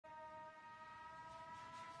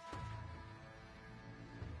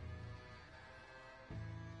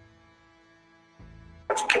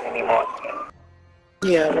anymore.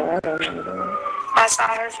 Yeah, well, I don't know. I saw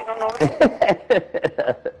her, she don't know.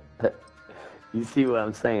 You see what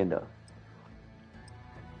I'm saying, though?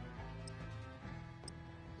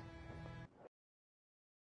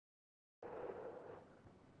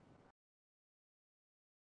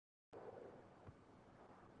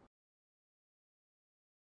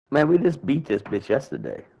 Man, we just beat this bitch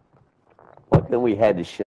yesterday. Why couldn't we had this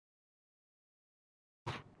shit?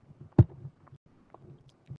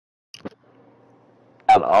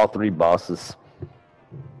 Out of all 3 bosses.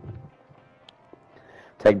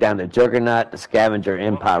 Take down the Juggernaut, the Scavenger,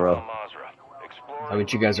 and Pyro. That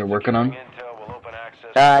what you guys are working on?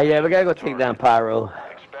 Yeah, we gotta go take down Pyro.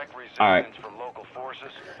 Alright.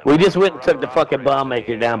 We just went and took the fucking bomb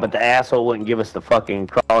maker down, but the asshole wouldn't give us the fucking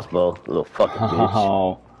crossbow. Little fucking bitch.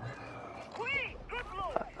 Oh.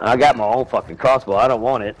 I got my own fucking crossbow. I don't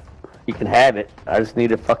want it. You can have it. I just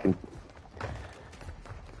need a fucking...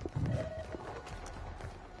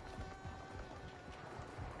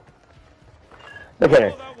 Look at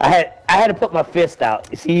her. I had to put my fist out.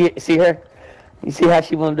 You see her? You see how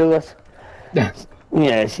she want to do us? Yeah,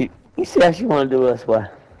 you see how she want to do us?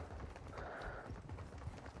 What?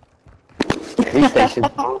 Police station.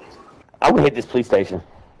 I'm gonna hit this police station.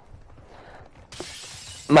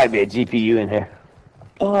 Might be a GPU in here.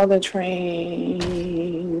 Oh, the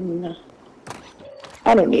train.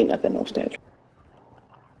 I don't need nothing on that.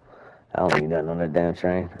 I don't need nothing on that damn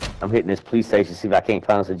train. I'm hitting this police station, see if I can't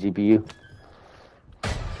find us a GPU.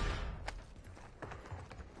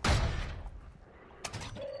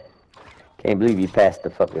 Can't believe you passed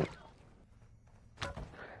the fucking...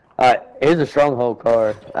 Alright, here's a stronghold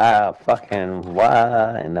card. Fucking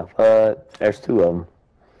why in the fuck? There's 2 of them.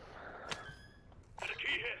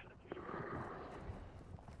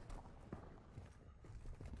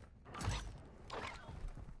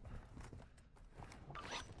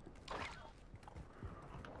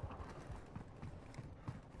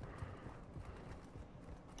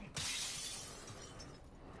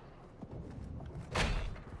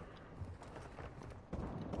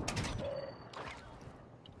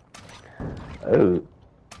 Oh.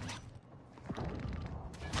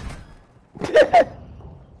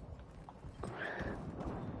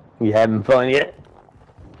 You having fun yet?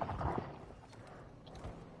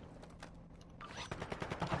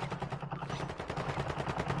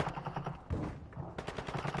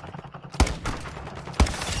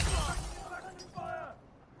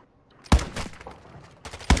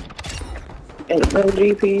 Ain't no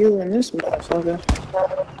GPU in this motherfucker.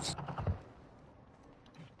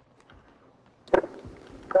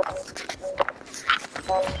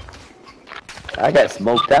 I got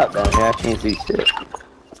smoked out down here. I can't see shit.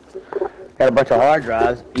 Got a bunch of hard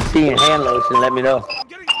drives. You see in hand lotion, let me know.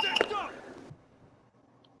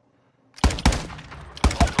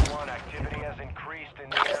 Activity has increased in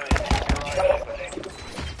the area.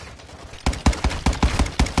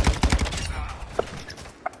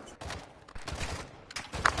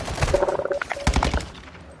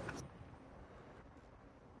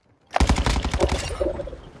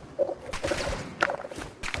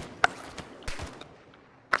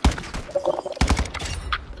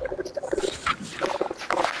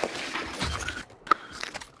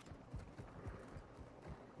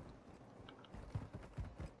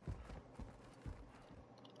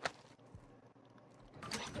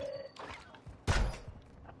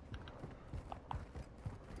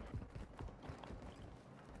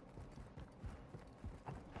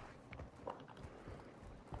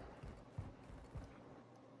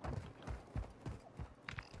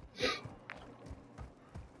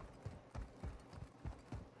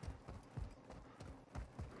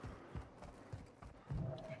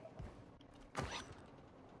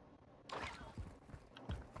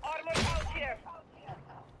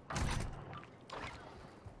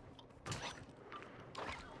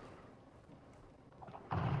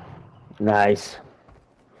 Nice.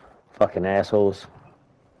 Fucking assholes.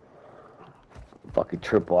 Fucking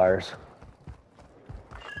tripwires.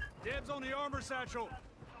 Dibs on the armor satchel.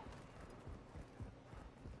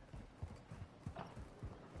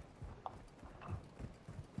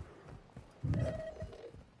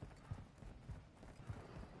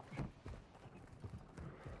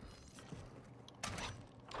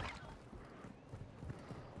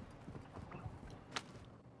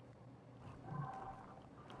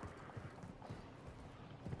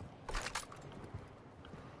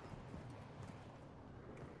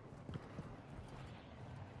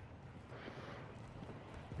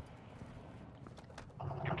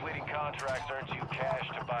 Completing contracts earns you cash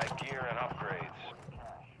to buy gear and upgrades.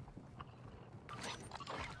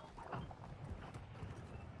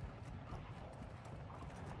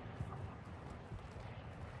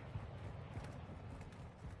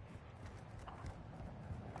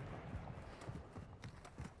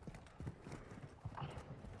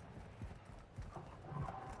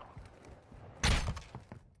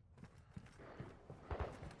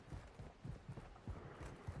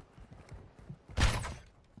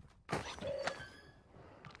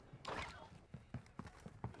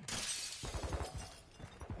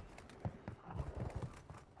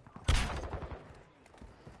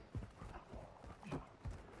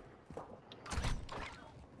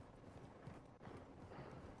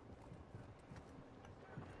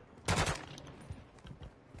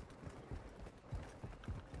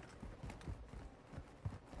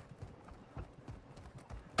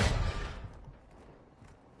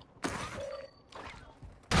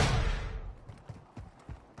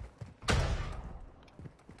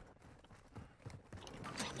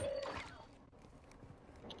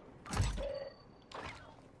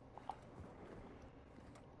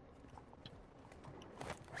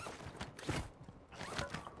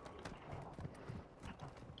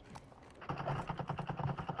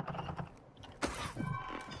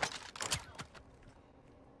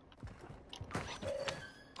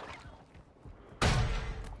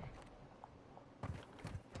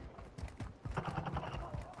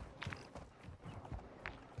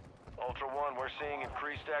 Ultra One, we're seeing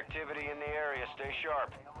increased activity in the area. Stay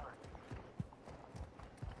sharp.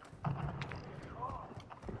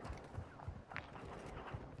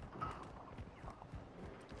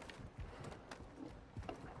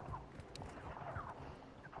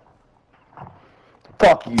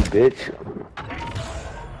 Fuck you, bitch.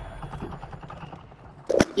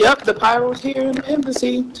 Yep, the pyro's here in the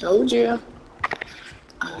embassy. Told you.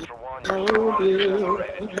 Ultra One, Told you.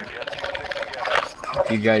 If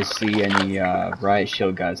you guys see any riot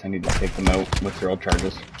shield guys, I need to take them out with zero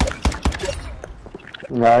charges.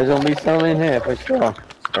 No, there's gonna be some in here for sure.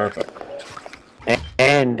 Perfect.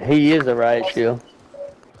 And he is a riot shield.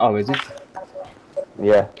 Oh, is he?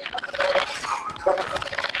 Yeah.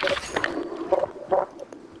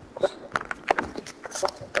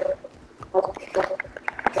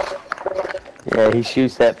 Yeah, he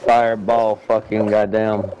shoots that fireball fucking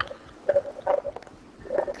goddamn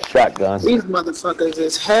shotgun. These motherfuckers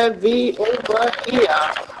is heavy over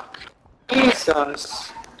here.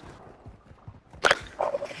 Jesus.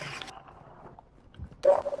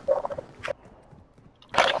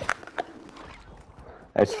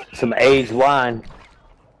 That's some aged wine.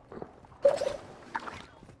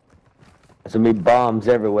 There's gonna be bombs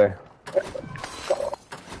everywhere.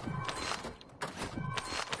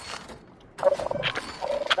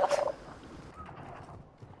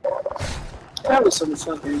 That was some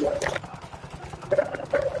fucking.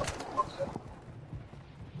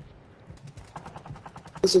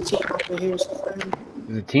 There's a team over here. Is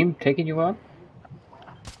the team taking you out?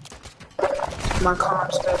 My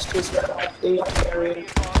car's just the area.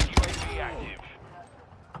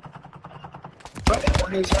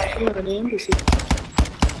 One is right here in the embassy.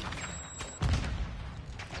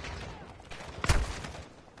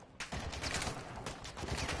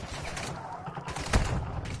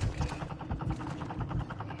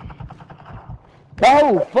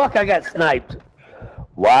 Oh, fuck, I got sniped.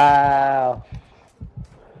 Wow.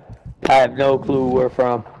 I have no clue where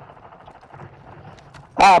from.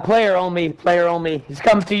 Ah, player on me, player on me. He's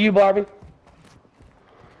coming to you, Barbie.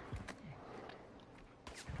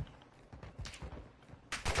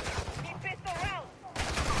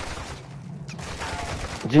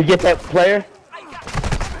 Did you get that player?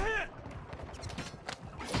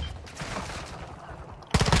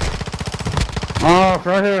 Oh, it's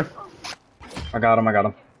right here. I got him, I got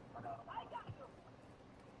him.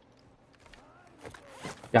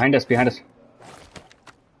 Behind us, behind us.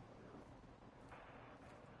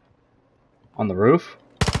 On the roof?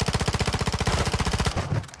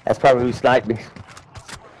 That's probably who sniped me.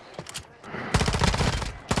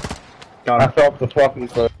 Got I him. felt the fucking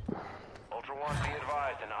player. Ultra One, be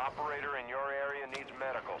advised, an operator in your area needs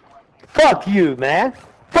medical. Fuck you, man.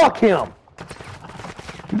 Fuck him.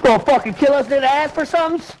 You gonna fucking kill us in the ass for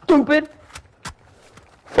something, stupid?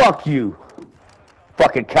 Fuck you.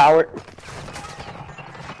 Fucking coward.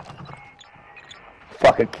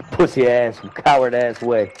 Fucking pussy ass, coward ass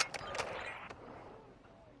way.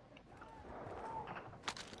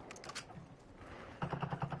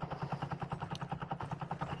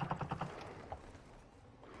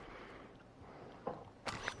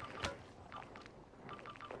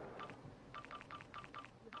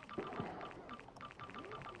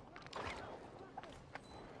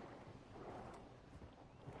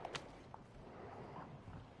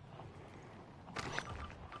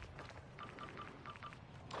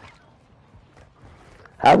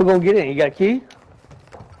 How we gonna get in? You got a key?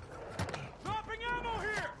 Dropping ammo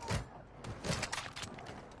here.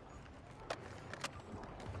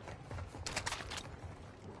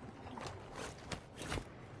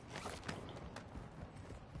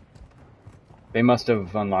 They must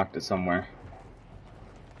have unlocked it somewhere.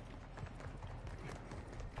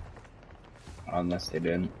 Unless they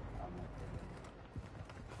didn't.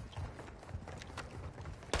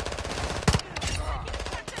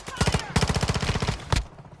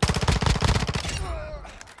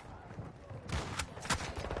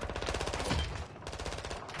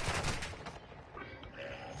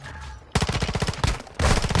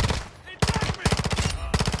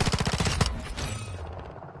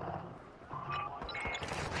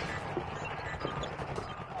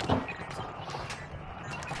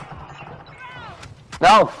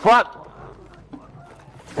 No, fuck.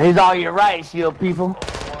 He's all your right, shield people.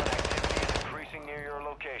 Ultra One, activity is increasing near your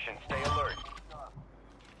location. Stay alert.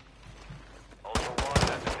 Ultra One,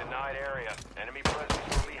 that's a denied area. Enemy presence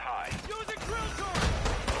will be high. Using drill torch.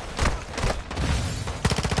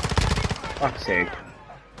 Fuck's sake.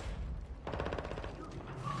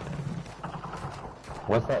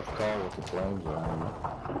 What's that skull with the flames around it?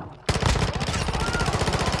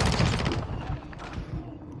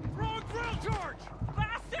 Wrong drill torch.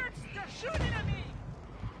 Bastards,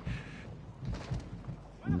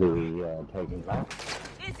 Do we take him back?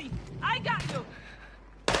 Izzy, I got you.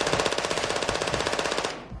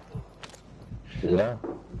 Yeah.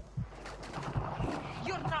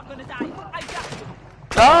 You're not gonna die. I got you.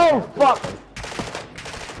 Oh, fuck!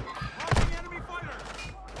 Marking enemy fighter.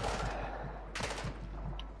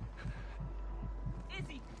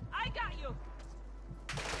 Izzy, I got you.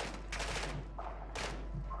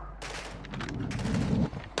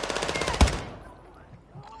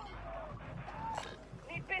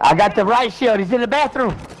 I got the right shield. He's in the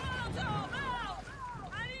bathroom. I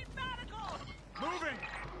need medical. Moving.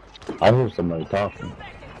 I hear somebody talking.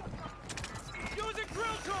 Using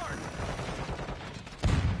drill charge.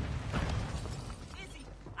 Izzy,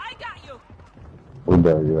 I got you. We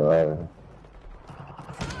better get out of here.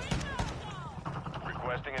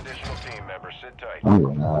 Requesting additional team members. Sit tight. I'm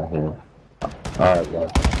getting out of here. Alright,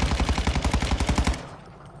 guys.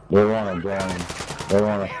 They want to join. They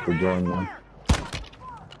want us to join them.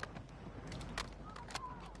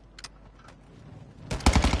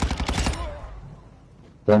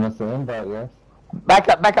 Send us an invite, yes? Back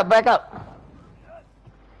up, back up, back up.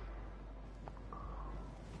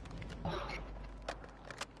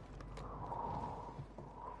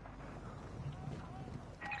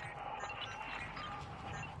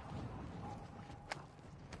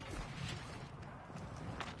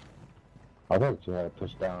 I thought you had to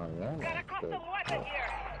push down on the end. Got a custom weapon here.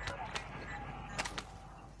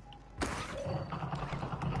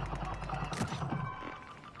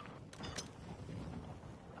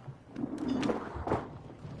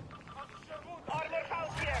 Armor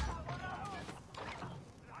house here.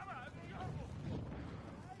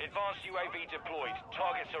 Advanced UAV deployed.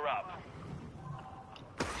 Targets are up.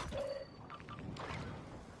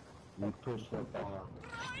 You push up down.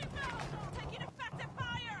 Taking effective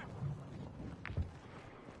fire.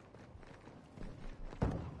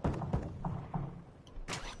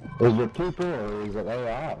 Is it people or is it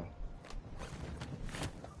AI?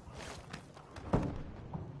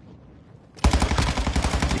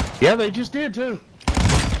 Yeah, they just did too.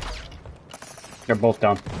 They're both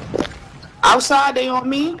down. Outside, they on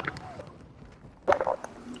me.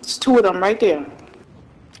 There's two of them right there.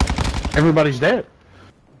 Everybody's dead.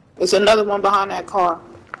 There's another one behind that car.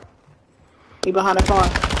 He behind the car.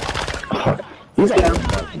 He's down.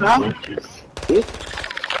 No? Yeah.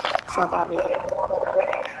 Fuck out of here.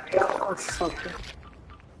 Oh, fuck.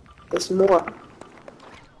 There's more.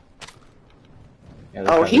 Yeah,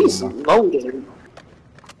 Oh, he's loaded.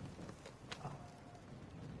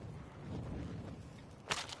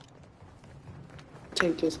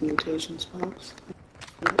 Take this mutation spots.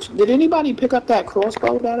 Did anybody pick up that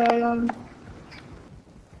crossbow that I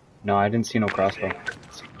No, I didn't see no crossbow.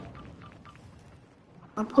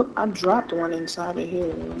 I dropped one inside of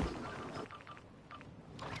here.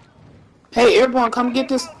 Hey, Airborne, come get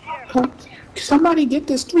this. Somebody get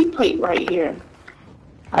this 3-plate right here.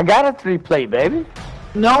 I got a 3-plate, baby.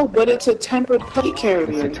 No, but it's a tempered plate carrier.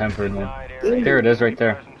 It's a tempered one. Yeah. There it is, right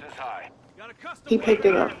there. Presence is high. Got a custom He picked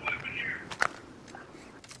it up.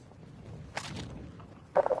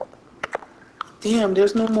 Damn,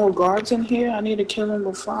 there's no more guards in here. I need to kill him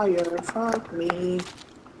with fire. Fuck me.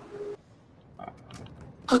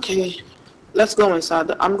 Okay, let's go inside.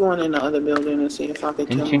 I'm going in the other building and see if I can kill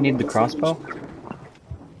him. Didn't you need with the crossbow?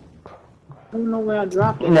 I don't know where I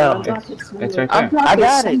dropped it. No. I dropped it somewhere. It's right there. dropped I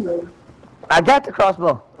got it. somewhere. I got the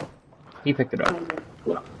crossbow. He picked it up.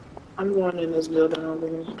 I'm going in this building over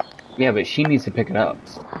here. Yeah, but she needs to pick it up.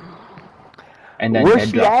 And then Where's head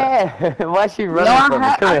she drop it. at? Why she No, running from me?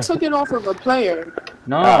 Come I here. took it off of a player. I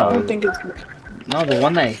No, don't think it's... no, the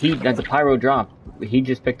one that the pyro dropped, he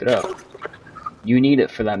just picked it up. You need it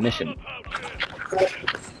for that mission.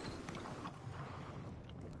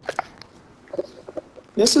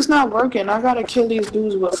 This is not working. I gotta kill these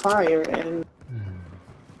dudes with fire, and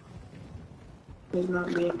it's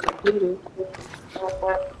not being completed.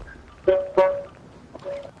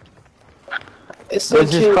 It's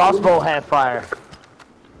Does this crossbow have fire?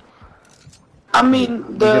 I mean,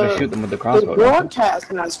 You gotta shoot them with the crossbow, don't you? broadcast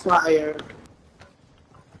has fire.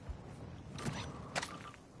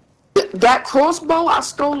 That crossbow I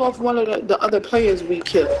stole off one of the other players we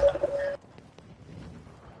killed.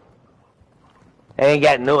 It ain't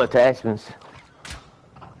got no attachments.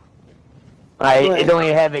 It don't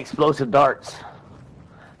even have explosive darts.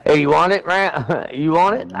 Hey, you want it, Rand? You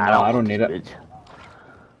want it? No, I don't need it. Bitch.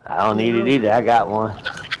 I don't need it either. I got one.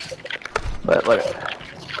 But whatever.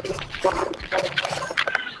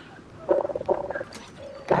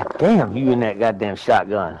 God damn, you in that goddamn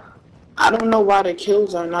shotgun. I don't know why the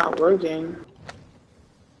kills are not working.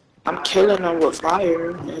 I'm killing them with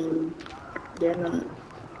fire, and they're not.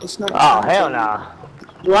 It's not. Oh, hell no.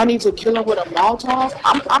 Do I need to kill him with a Molotov?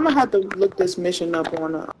 I'm gonna have to look this mission up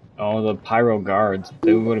on Oh, the pyro guards.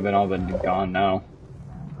 They would have been all been gone now.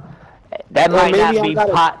 That or might maybe not I be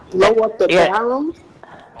gotta blow up the yeah, barrel.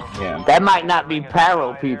 Yeah. that might not be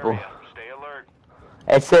pyro, people. Stay alert.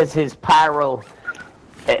 It says his pyro.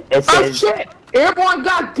 It Oh says shit! Airborne,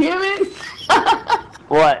 god damn it!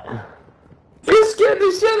 what? You scared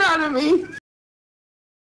the shit out of me.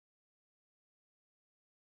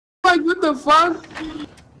 Like what the fuck?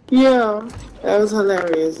 Yeah, that was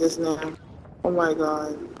hilarious just now. Oh my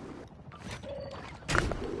god.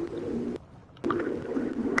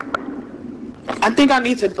 I think I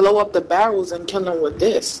need to blow up the barrels and kill them with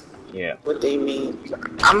this. Yeah. What they mean.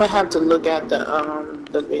 I'm gonna have to look at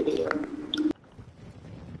the video.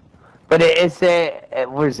 But it said,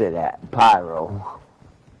 where's it at? Pyro.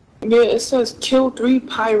 Yeah, it says kill 3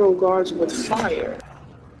 pyro guards with fire.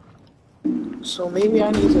 So maybe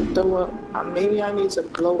I need to throw up. Maybe I need to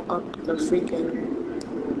blow up the freaking.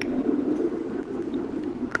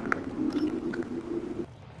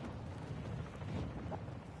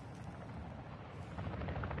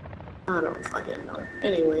 I don't fucking know.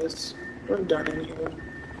 Anyways, we're done in here.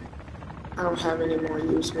 I don't have any more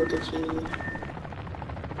use with the key.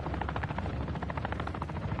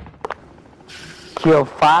 Kill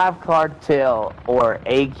 5 cartel or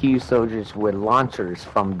AQ soldiers with launchers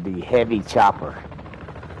from the heavy chopper.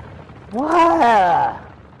 What?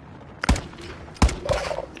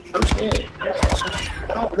 I'm scared.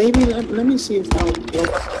 Oh, maybe let me see if I'll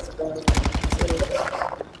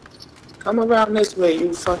come around this way,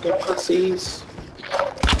 you fucking pussies.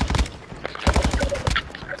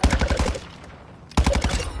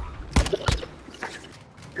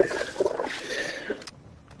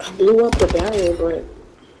 I blew up the barrel, but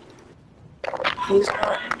he's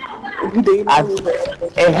not.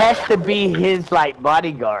 It has to be his like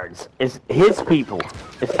bodyguards. It's his people.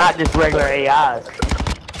 It's not just regular AIs.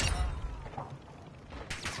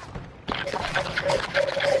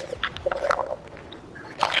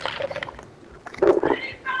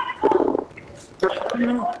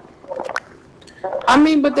 I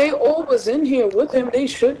mean, but they all was in here with him. They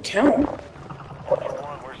should count.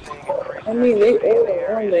 I mean, they all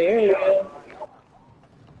around the area.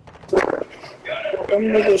 Them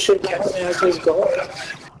niggas should count as his guard.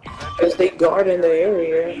 Because they guard in the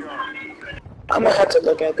area. I'm gonna have to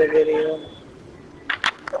look at the video.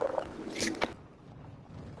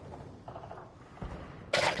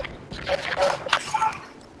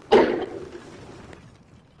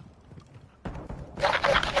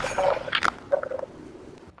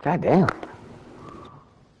 God damn.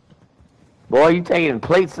 Boy, you taking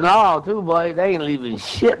plates and all too, boy. They ain't leaving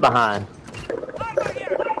shit behind.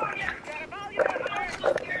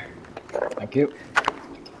 Thank you.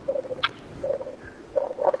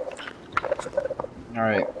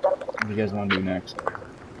 Alright. What do you guys want to do next?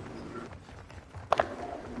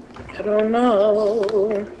 I don't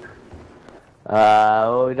know.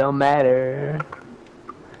 Oh, it don't matter.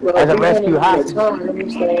 Well, As a we rescue wanna hostage.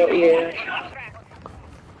 time, so, yeah.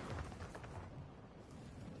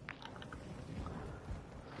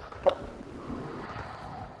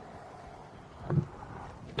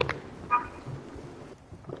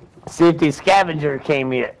 See if the scavenger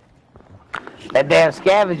came yet. That damn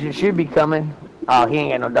scavenger should be coming. Oh, he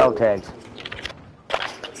ain't got no dog tags.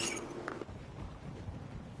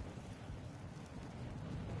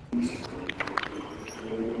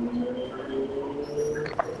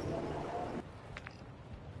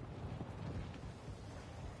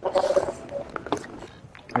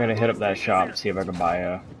 I gotta hit up that shop, see if I can buy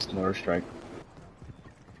a mortar strike.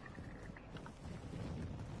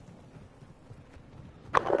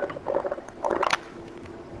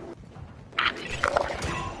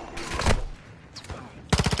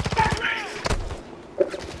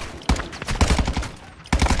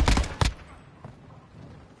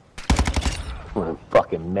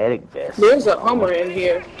 Fucking medic vest. There's a Hummer in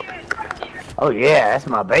here. Oh yeah, that's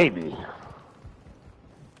my baby.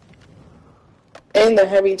 And the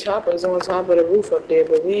heavy choppers on top of the roof up there,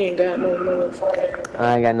 but we ain't got no motherfucking.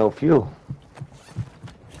 I ain't got no fuel.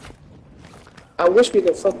 I wish we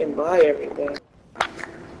could fucking buy everything.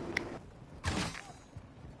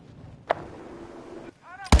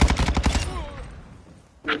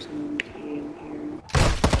 There's no key in here.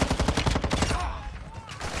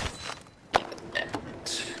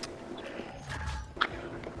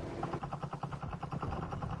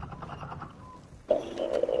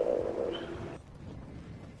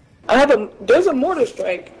 There's a mortar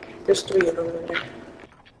strike. There's 3 of them in there.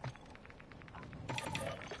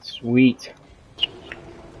 Sweet.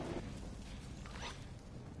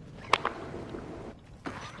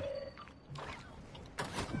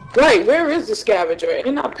 Right, where is the scavenger?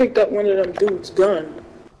 And I picked up one of them dude's gun.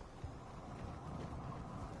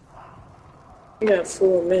 We got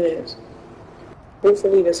 4 minutes.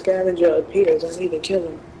 Hopefully the scavenger appears. I need to kill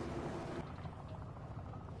him.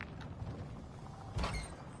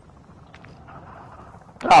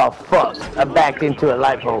 Oh fuck! I backed into a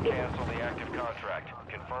light bulb. Cancel the active contract.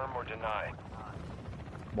 Confirm or deny.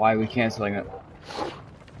 Why are we canceling it?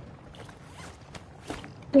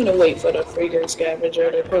 I'm gonna wait for the freaking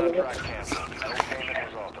scavenger to pull Contract up. canceled. No payment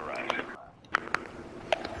is authorized.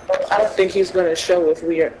 I don't think he's gonna show if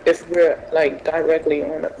we're like directly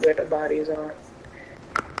on where the bodies are.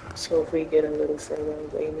 So if we get a little further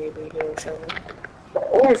away, maybe he'll show up.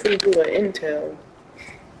 Or if we do an intel.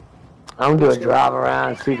 I'm gonna do a drive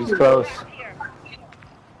around, see if he's close.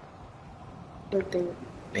 I think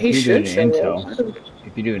If he you do should an show intel, up.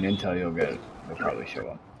 if you do an intel, you'll probably show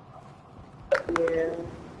up. Yeah.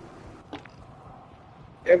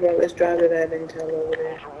 Everyone, let's drive to that intel over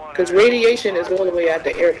there. Because radiation is all the way at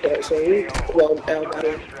the airport, so we, well,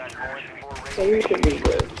 so we should be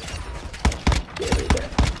good.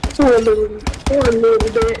 For a little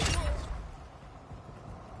bit.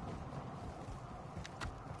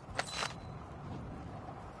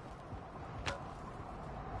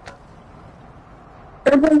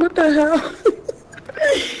 Everyone, what the hell?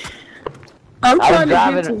 I'm trying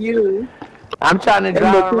to get to you. I'm trying to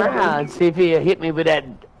drive around, see if he hit me with that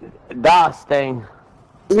DOS thing.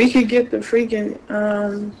 We could get the freaking,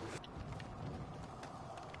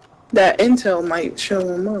 that intel might show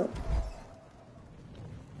him up.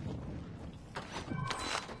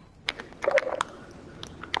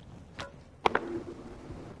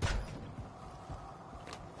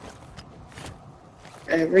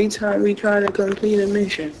 Every time we try to complete a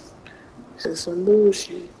mission, this is some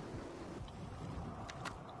bullshit.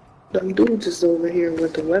 Them dudes is over here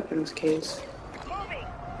with the weapons case.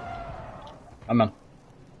 I'm on.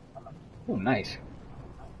 Oh, nice.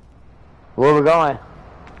 Where we going?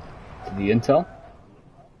 The intel?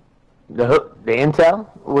 The intel?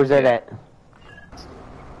 Where's that at?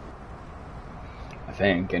 I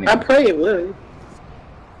think. I Anyway. pray it would.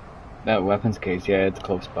 That weapons case, yeah, it's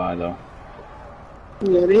close by though.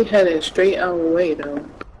 Yeah, they headed straight our way though.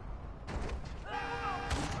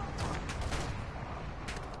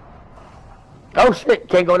 Oh shit,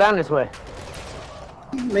 can't go down this way.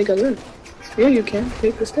 Make a look. Yeah, you can.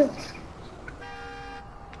 Take the steps.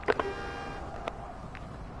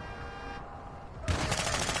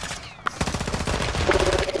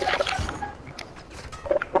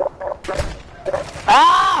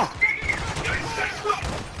 Ah!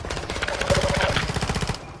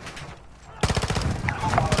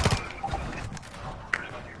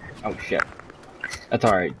 Oh shit. That's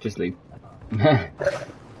alright, just leave.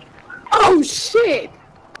 Oh shit!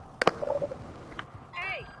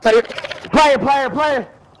 Player!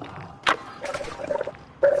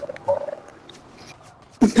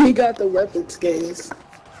 They got the weapons case.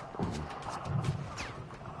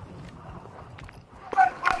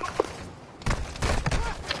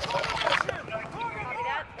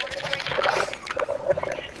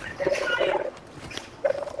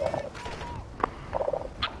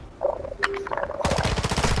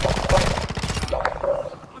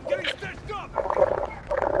 I'm getting stitched up!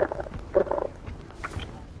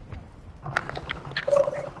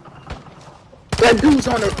 That dude's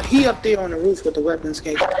he up there on the roof with the weapons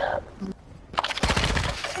case.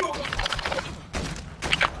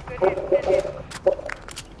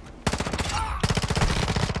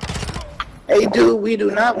 Hey dude, we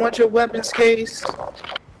do not want your weapons case.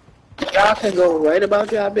 Y'all can go right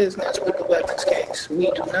about your business with the weapons case.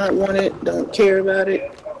 We do not want it, don't care about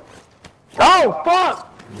it. Oh fuck!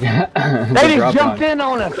 They just jumped in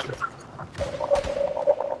on us.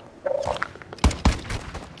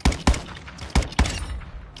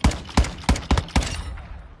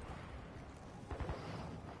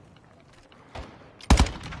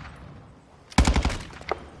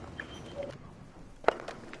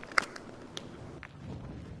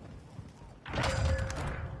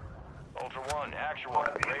 Ultra One, actual.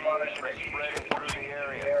 Radiation is spreading through the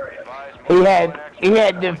area. Advise He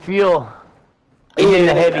had the fuel. He in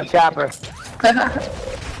the heavy chopper.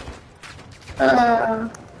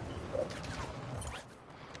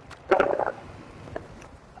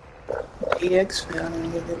 EX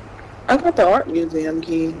found it. I got the art museum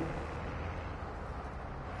key.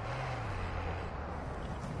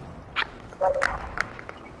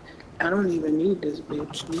 I don't even need this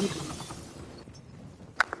bitch.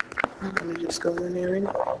 I'm gonna just go in there and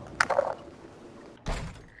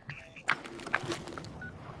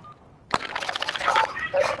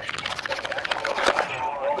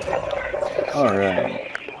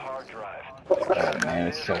Alright.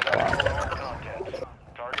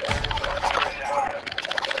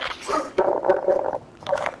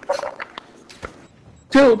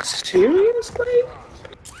 Dude, seriously?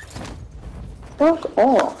 Fuck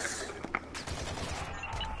off.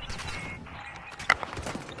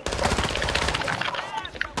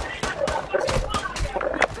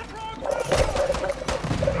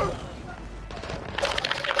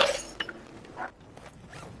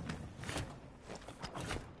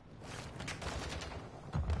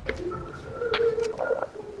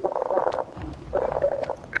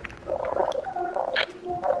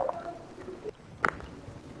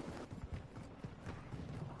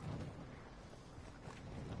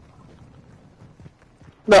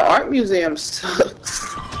 The art museum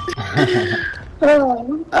sucks.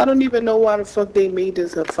 Oh, I don't even know why the fuck they made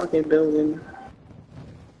this a fucking building.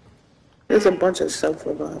 There's a bunch of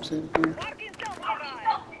self-revives in here. Marking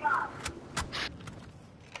self-revive.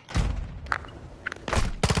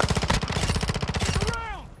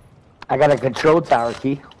 I got a control tower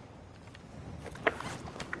key.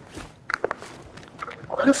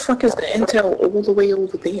 Why the fuck is the intel all the way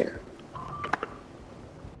over there?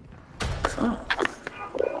 Fuck.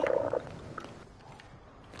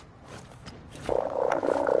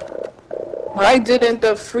 Why didn't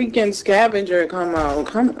the freaking scavenger come out?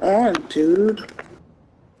 Come on, dude.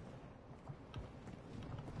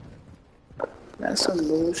 That's some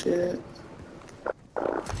bullshit.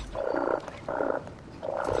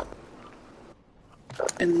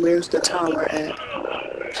 And where's the tower at?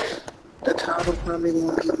 The tower probably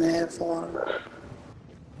won't be mad far.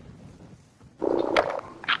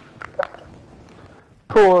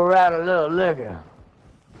 Pour out a little liquor.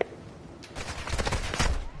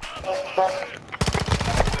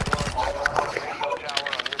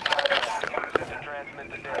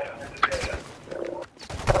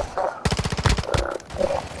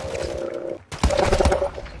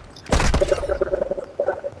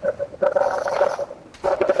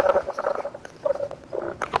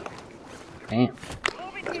 Damn.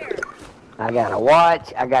 I got a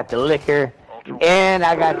watch, I got the liquor, and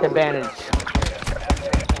I got the bandage.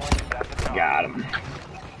 Got him.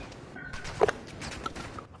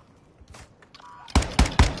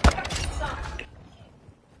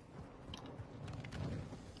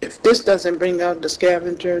 If this doesn't bring out the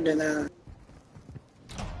scavenger, then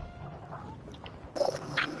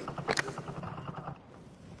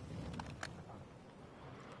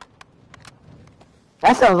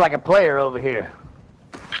That sounds like a player over here.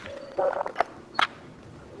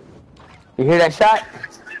 You hear that shot?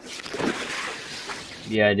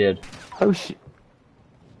 Yeah, I did. Who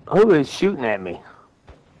is shooting at me?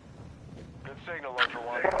 Good signal, Ultra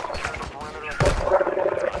One. Secure the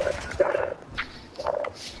perimeter.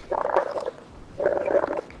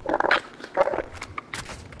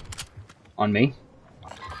 On me?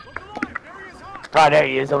 Oh, there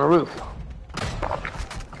he is on the roof.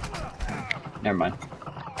 Never mind.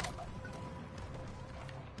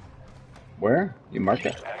 Where? You marked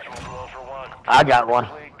it. Actual to Ultra One. I got one.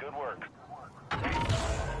 Good work.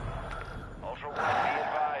 Ultra One, be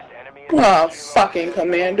advised. Enemy oh, fucking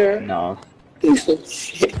commander. No. Piece of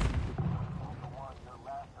shit.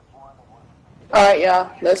 Alright, y'all.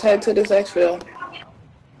 Let's head to this exfil.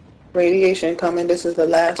 Radiation coming. This is the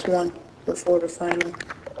last one before the final.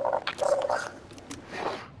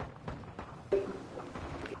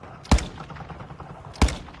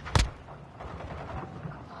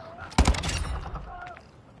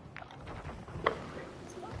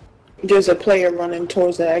 There's a player running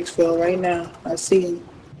towards the exfil right now. I see him.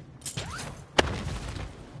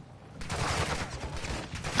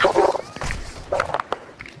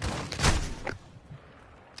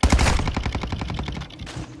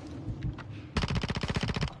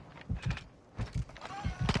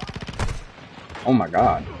 Oh my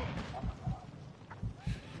god.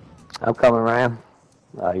 I'm coming, Ryan.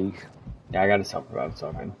 Oh, he's... Yeah, I got a self-revive, it's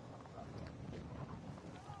all good.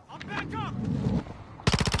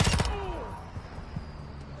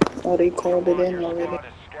 Oh, they called it in already. squad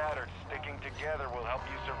is scattered. Sticking together will help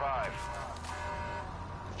you survive.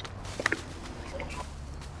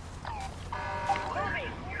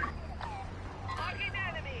 Moving. Marking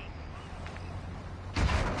enemy.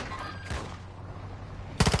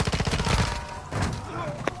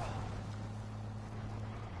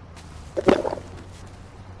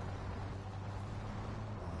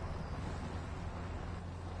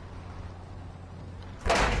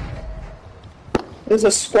 There's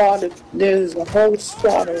a squad. There's a whole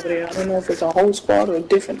squad over there. I don't know if it's a whole squad or a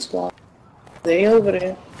different squad. They over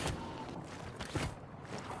there.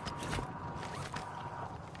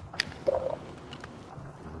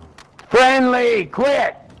 Friendly,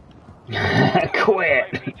 quit!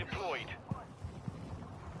 Quit! Deployed.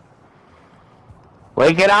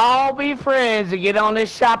 We can all be friends and get on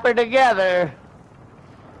this shopper together.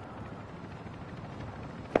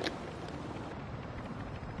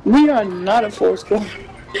 We are not a full squad.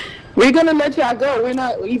 We're gonna let y'all go. We're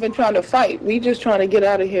not even trying to fight. We just trying to get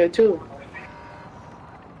out of here too.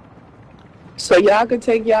 So y'all can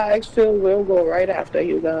take y'all exfil. We'll go right after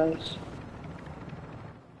you guys.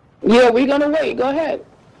 Yeah, we're gonna wait. Go ahead.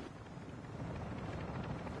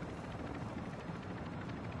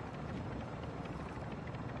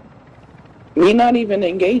 We're not even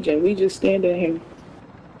engaging. We just standing here.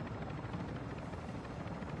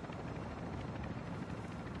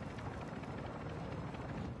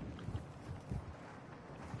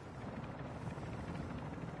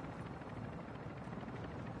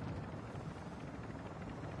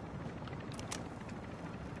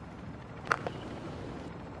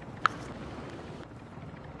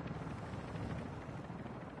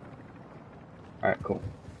 Alright, cool.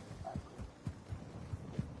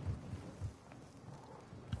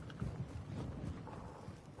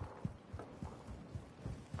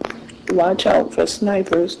 Watch out for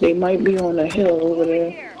snipers. They might be on the hill over there.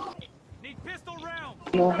 Here. Need pistol rounds. I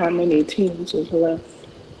don't know how many teams is left.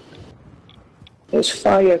 There's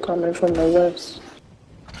fire coming from the west.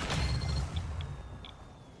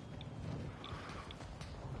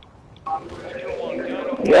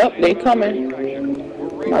 Yep, they coming.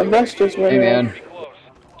 My vest just went Hey off. man.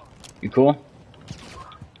 You cool?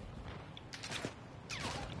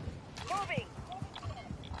 Moving.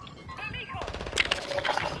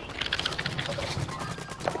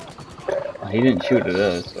 Oh, he didn't shoot at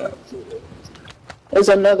us, but... There's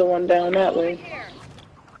another one down that way. Here.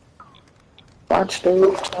 Watch the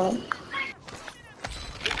rooftop.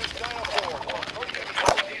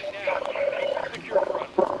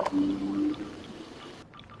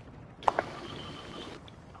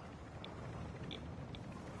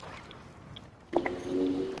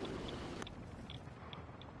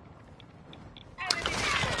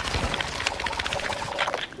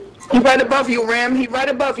 He right above you, Ram. He right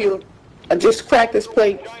above you. I just cracked his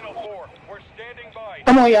plate.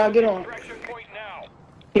 Come on, y'all, get on.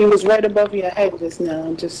 He was right above your head just now.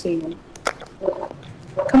 I just seen him.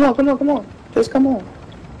 Come on, come on, come on. Just come on.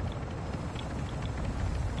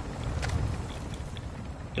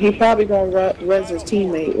 He probably gonna res his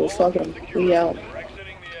teammate or fuck him. He out.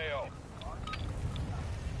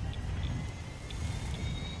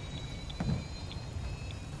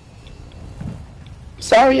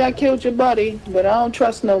 Sorry I killed your buddy, but I don't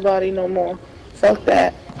trust nobody no more. Fuck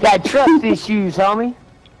that. Got trust issues, homie.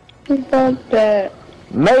 Fuck that.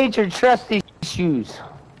 Major trust issues.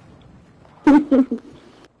 Yeah,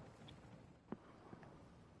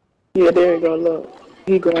 there you go, look.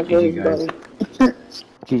 He going for his guys. buddy.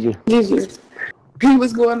 GG. Jesus. He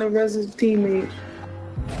was going to res his teammate.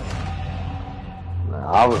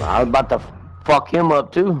 I was about to fuck him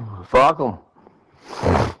up too. Fuck him.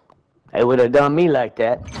 They would have done me like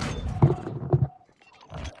that.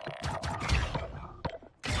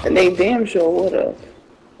 And they damn sure would have.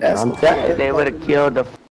 That's I'm telling you, they would have killed the.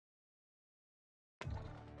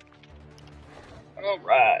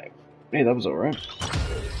 Alright. Hey, that was alright.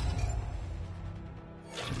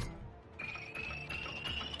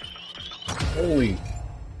 Holy.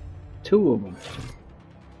 2 of them.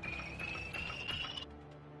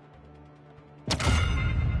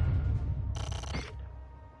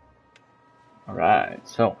 Alright,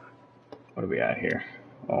 so. What do we got here?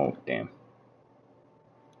 Oh, damn.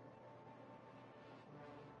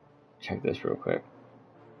 Check this real quick.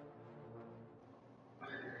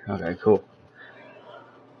 Okay, cool.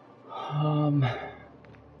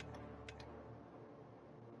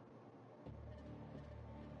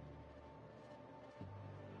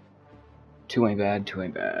 Two ain't bad, 2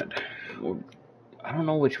 ain't bad. Well, I don't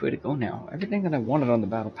know which way to go now. Everything that I wanted on the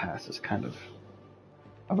battle pass is kind of...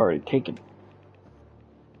 I've already taken.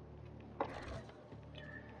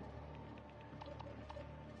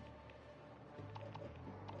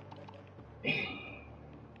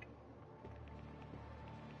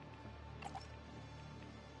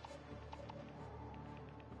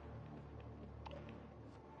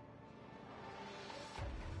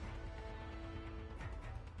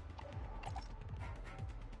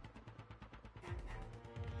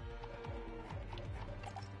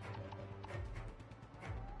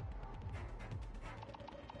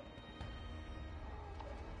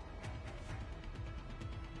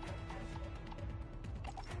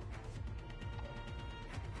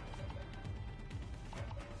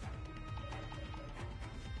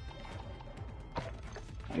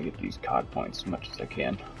 I get these COD points as much as I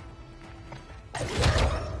can.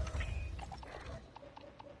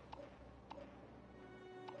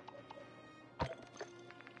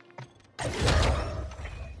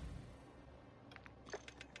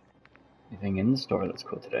 Anything in the store that's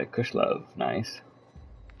cool today? Kush Love, nice.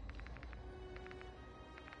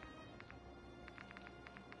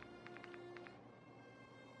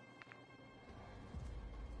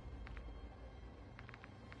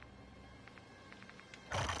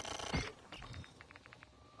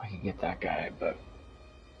 can get that guy, but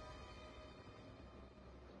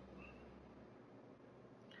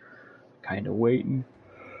kind of waiting.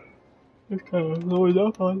 It's kind of loaded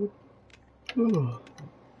up on it.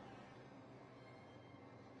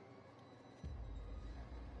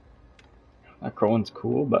 That Cronen's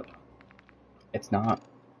cool, but it's not.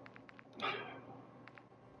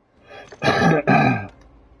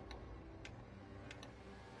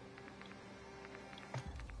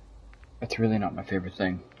 It's really not my favorite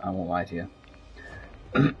thing. I won't lie to you.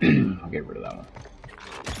 I'll get rid of that one.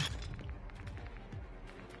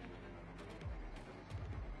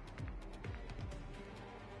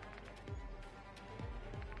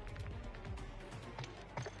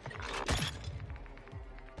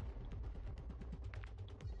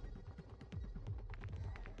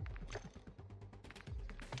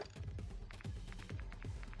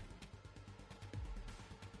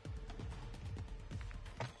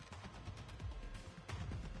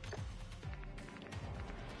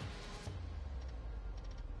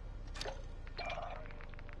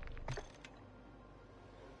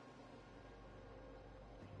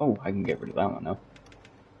 Oh, I can get rid of that one now.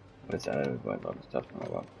 What's that? What level stuff?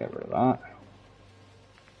 I'll get rid of that.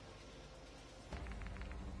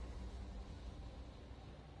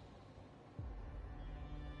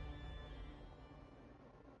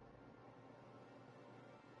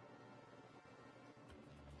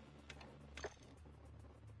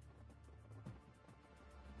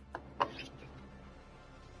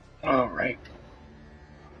 All right.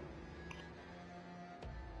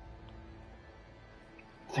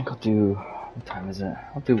 I think I'll do. What time is it?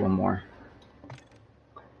 I'll do one more.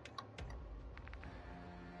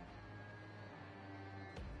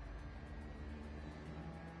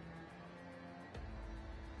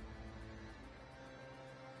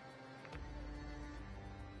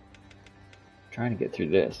 Trying to get through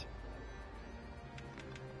this,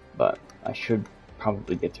 but I should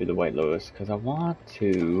probably get through the White Lotus because I want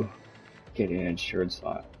to get an insured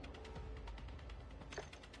slot.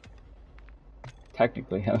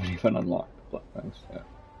 Technically, haven't even unlocked the blood things. So.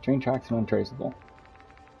 Train tracks and untraceable.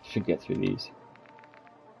 Should get through these.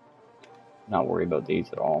 Not worry about these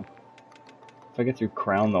at all. If I get through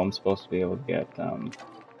Crown, though, I'm supposed to be able to get the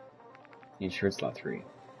insured slot 3.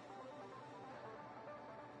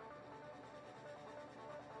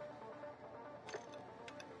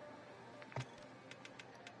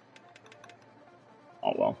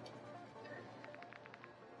 Oh well.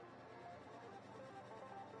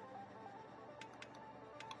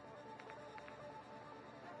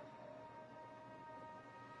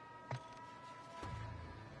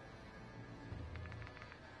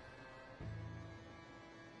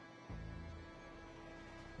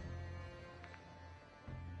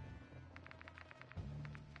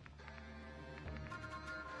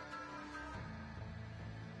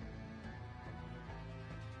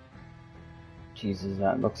 Jesus,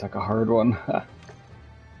 that looks like a hard one.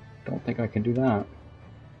 Don't think I can do that.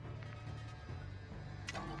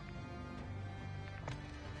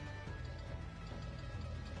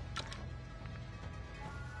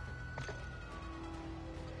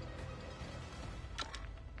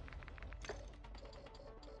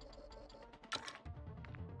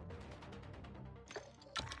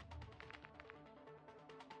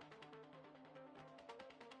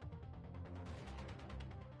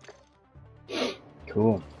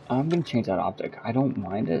 Cool. I'm gonna change that optic. I don't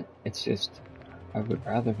mind it. It's just I would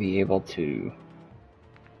rather be able to.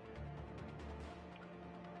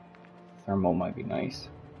 Thermal might be nice.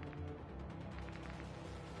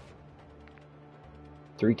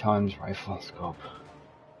 3 times rifle scope.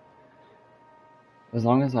 As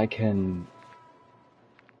long as I can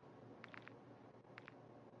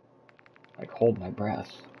like hold my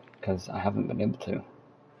breath, because I haven't been able to.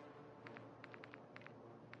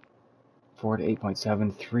 4 to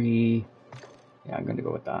 8.73. Yeah, I'm gonna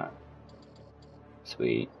go with that.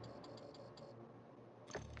 Sweet.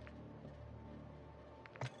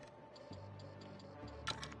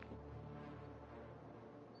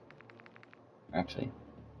 Actually.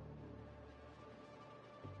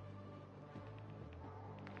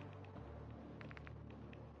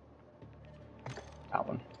 That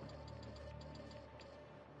one.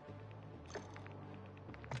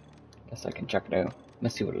 Guess I can check it out.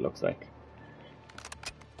 Let's see what it looks like.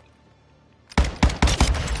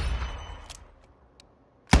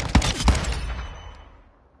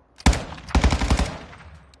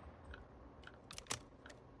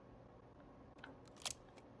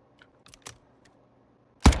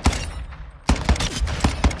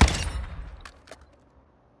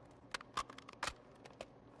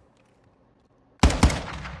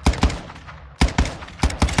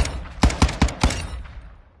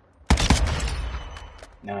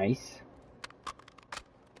 Nice.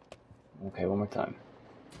 Okay, one more time.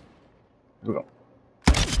 Here we go.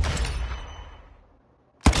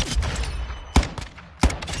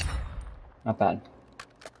 Not bad.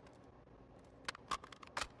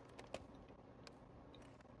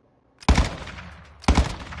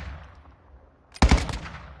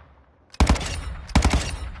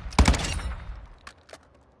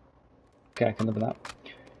 Okay, I can live with that.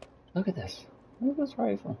 Look at this. Look at this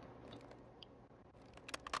rifle.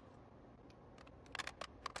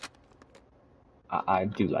 I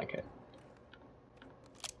do like it.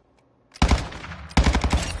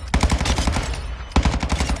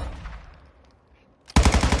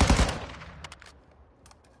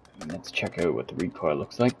 Let's check out what the recoil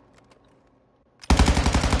looks like.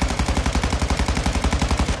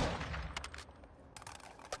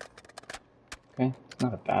 Okay, it's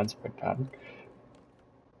not a bad spread pattern.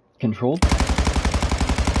 Controlled.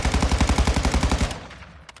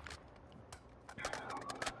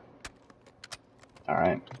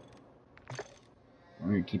 Alright.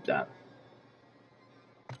 We're gonna keep that.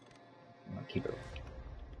 I'm gonna keep it.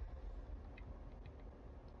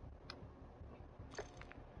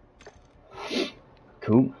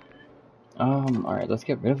 Cool. Alright, let's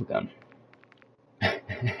get rid of a gun. Let's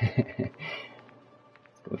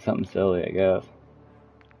go with something silly, I guess.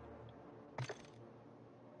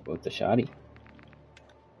 Go with the shoddy.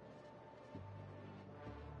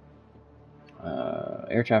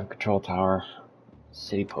 Air traffic control tower,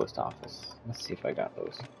 city post office. Let's see if I got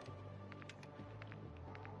those.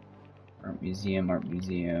 Art museum, art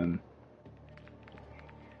museum.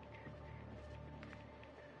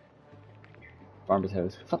 Farmer's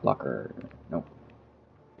house, Foot Locker. Nope.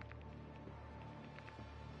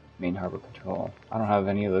 Main harbor control. I don't have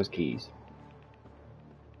any of those keys.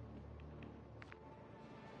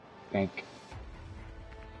 Bank.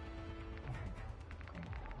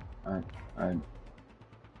 Alright.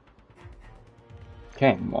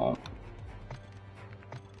 Okay, well.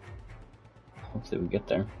 Hopefully we get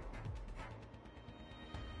there.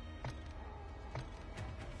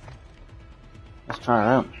 Let's try it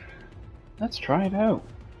out. Let's try it out.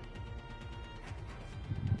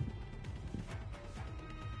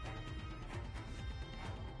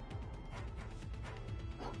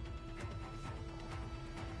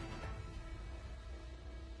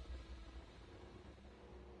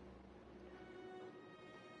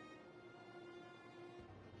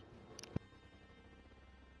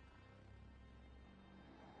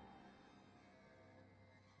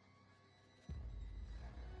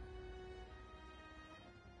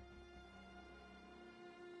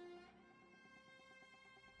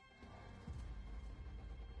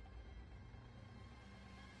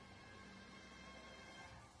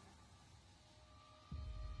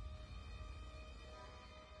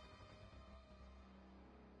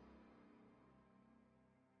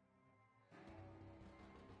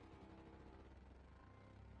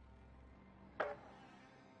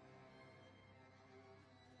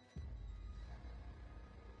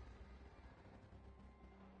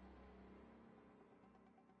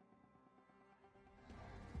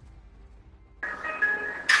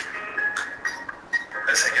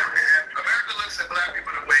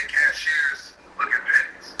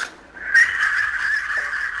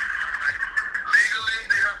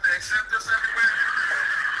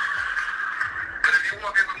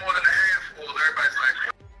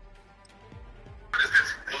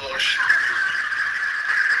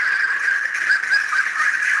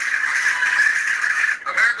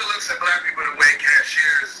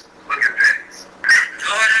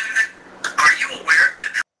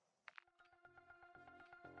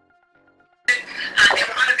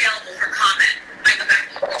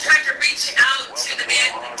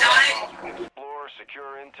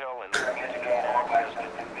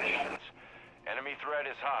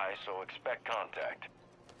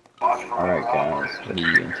 Alright guys, what are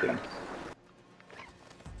you into?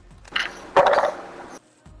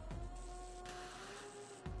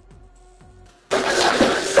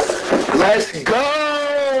 Let's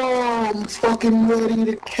go! I'm fucking ready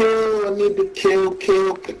to kill. I need to kill.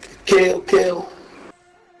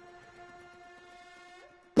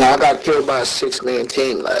 Now I got killed by a 6-man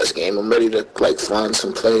team last game. I'm ready to find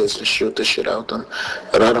some players to shoot the shit out them.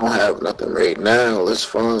 But I don't have nothing right now. Let's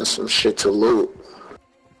find some shit to loot.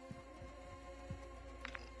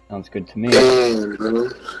 Sounds good to me. Damn,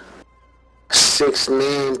 man.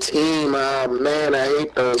 6-man team. Ah, man, I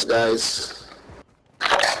hate those guys.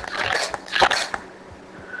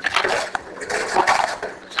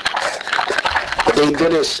 They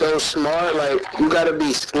did it so smart. You gotta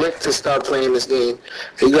be slick to start playing this game.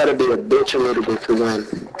 You gotta be a bitch a little bit to win.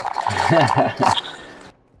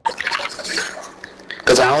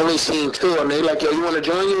 I only seen 2, and they like, yo, you wanna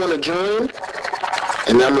join? You wanna join?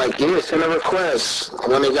 And I'm like, yeah, send a request.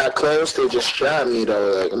 And when they got close, they just shot me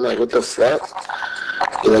though. Like, I'm like, what the fuck?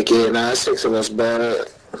 They're like, yeah, nah, 6 of us, bud.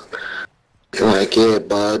 I'm like, yeah,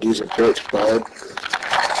 bud, you's a bitch, bud.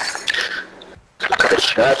 I could've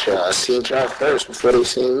shot y'all. I seen y'all first before they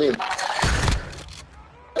seen me.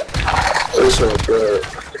 It was so good.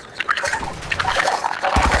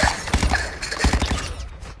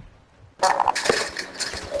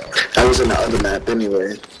 I was in the other map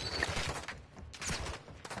anyway.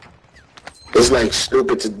 It's like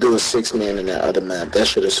stupid to do a 6-man in that other map. That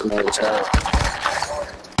shit is small as hell.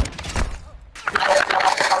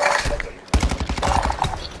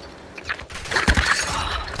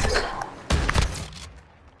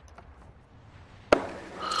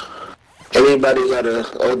 Everybody got a...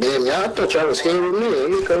 Oh, damn, y'all. I thought y'all was here with me. Let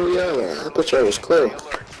me go with y'all. I thought y'all was clear.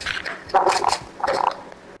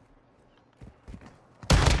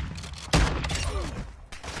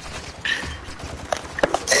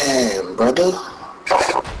 Damn, brother.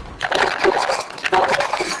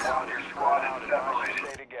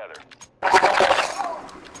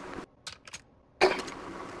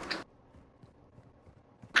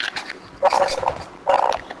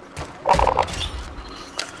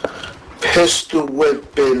 Pistol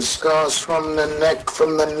whipping, scars from the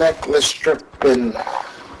necklace stripping.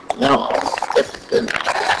 No, flipping.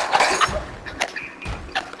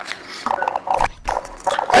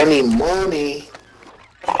 I need money.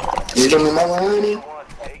 You give me more money?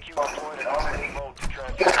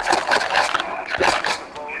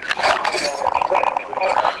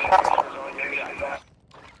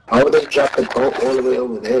 Why would they drop the boat all the way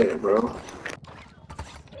over there, bro?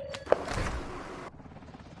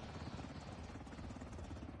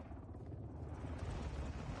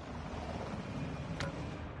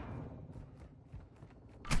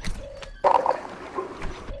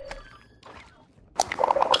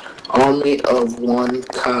 Army of 1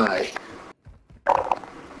 Kai. Are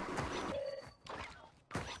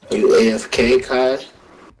you AFK, Kai?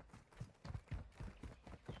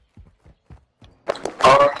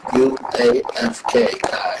 Are you AFK,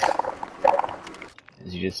 Kai?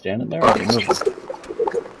 Is he just standing there? Or moving?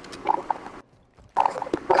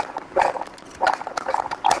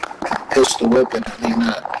 Pistol whipping, I mean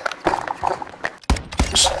not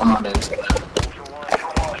responding to that.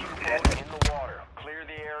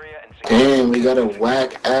 Damn, we got a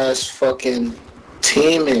whack-ass fucking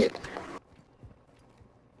teammate.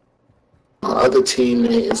 My other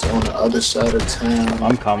teammate is on the other side of town.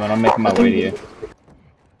 I'm coming, I'm making my way to you.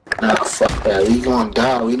 Nah, fuck that. We gonna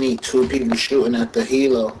die. We need 2 people shooting at the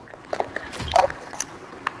helo.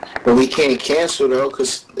 But we can't cancel though,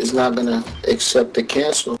 cause it's not gonna accept the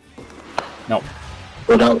cancel. Nope.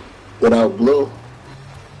 Without blue.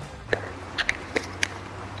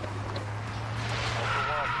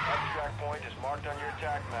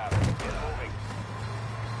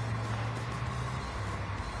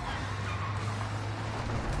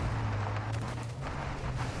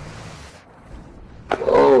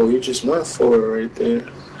 Oh, you just went for it right there.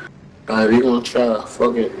 Alright, we gonna try.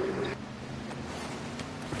 Fuck it.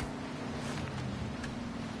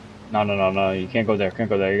 No, you can't go there,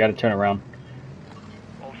 you gotta turn around.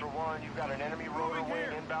 Ultra One, you've got an enemy rotor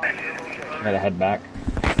wing inbound to your location. I gotta head back.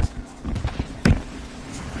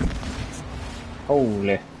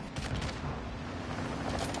 Holy.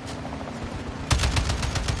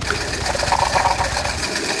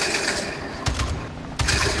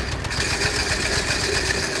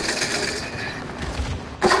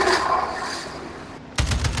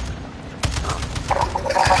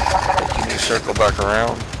 Can you circle back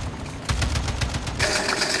around?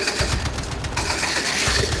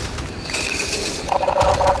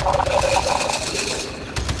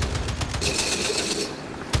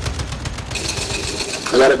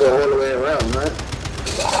 I gotta go all the way around, right?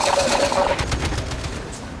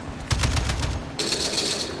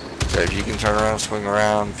 So if you can turn around, swing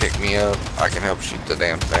around, pick me up, I can help shoot the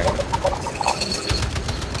damn thing.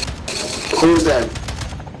 Who's that?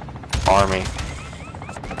 Army.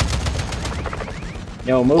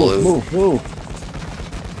 Yo, move.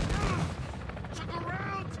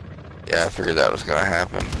 Yeah, I figured that was gonna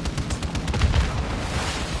happen.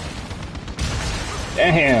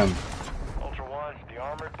 Damn. Ultra One, the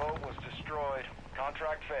armored boat was destroyed.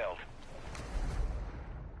 Contract failed.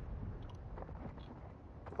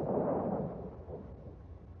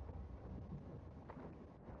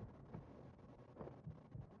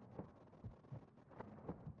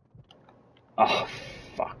 Oh,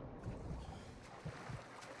 fuck.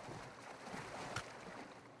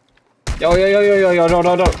 Yo, no.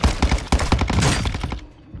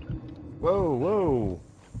 Whoa.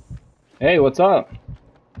 Hey, what's up?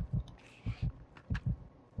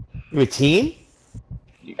 You a team?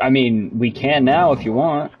 I mean, we can now if you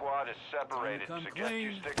want. Squad is separated. Suggest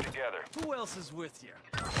you stick together. Who else is with you?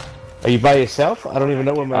 Are you by yourself? I don't even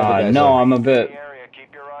know where my other guys No, are. I'm a bit The area,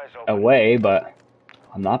 keep your eyes open. away, but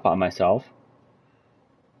I'm not by myself.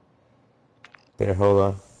 Here, hold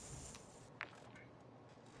on.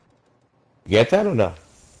 You get that or no?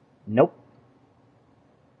 Nope.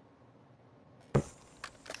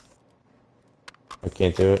 I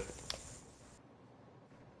can't do it.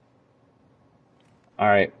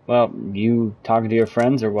 Alright, well, you talking to your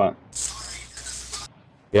friends or what?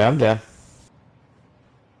 Yeah, I'm down.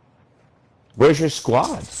 Where's your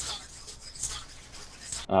squad?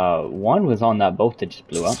 One was on that boat that just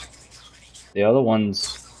blew up. The other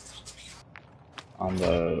one's on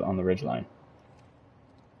the ridge line.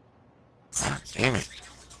 Damn it.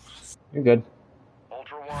 You're good.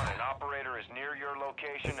 Ultra One, an operator is near your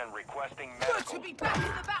location and requesting medical. To be back in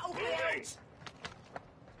the battlefield.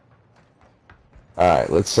 Alright,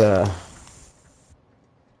 let's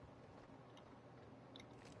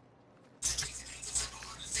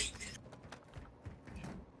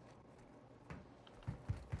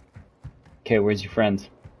Okay, where's your friends?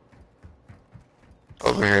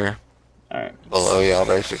 Over here. Alright. Below y'all,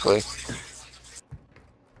 basically.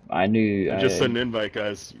 I knew... Just send an invite,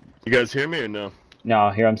 guys. You guys hear me or no?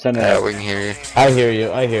 No, here, I'm sending Yeah, it. we can hear you. I hear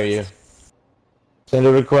you, I hear you. Send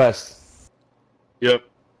a request. Yep.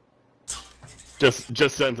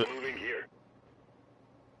 Just send it.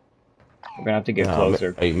 We're gonna have to get No,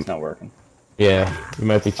 closer. are you- It's not working. Yeah, you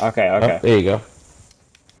might be... Okay, okay. Oh, there you go.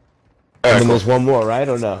 And then there's one more, right,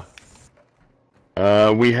 or no?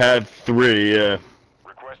 We had 3, yeah.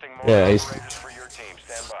 Requesting more Yeah, he's... operators for your team.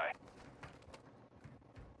 Stand by.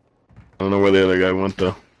 I don't know where the other guy went,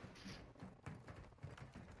 though.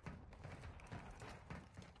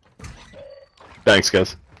 Thanks,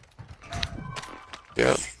 guys.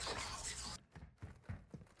 Yep.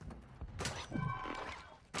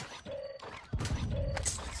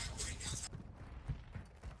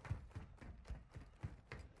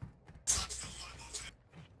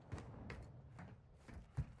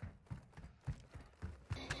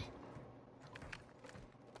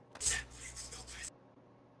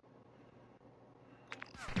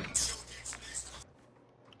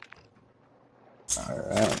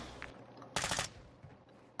 Alright.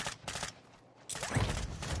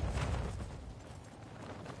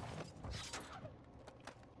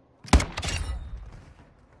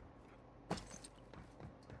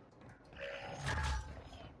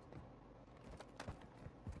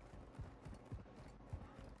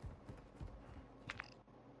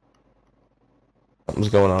 Something's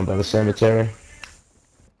going on by the cemetery.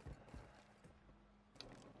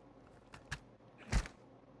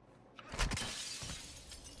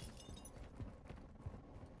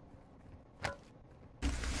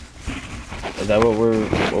 Is that what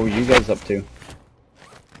were you guys up to?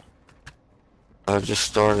 I just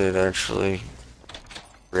started, actually.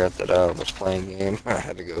 Forgot that I was playing a game. I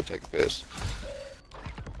had to go take a piss.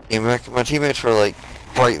 Yeah, my teammates were, like,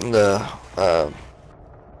 fighting the,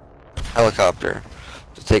 helicopter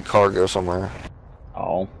to take cargo somewhere.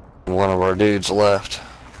 Oh. One of our dudes left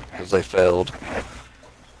because they failed.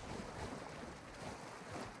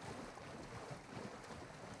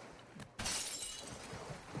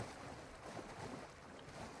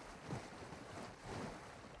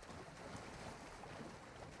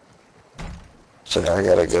 So I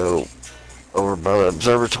gotta go over by the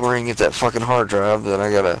observatory and get that fucking hard drive. Then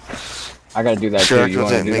I gotta do that sure too. You want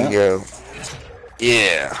to do that? go.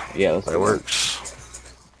 Yeah. Yeah, let's That do works.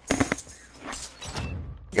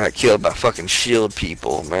 Got killed by fucking shield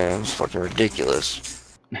people, man. It's fucking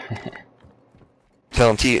ridiculous.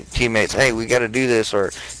 Telling teammates, hey, we gotta do this,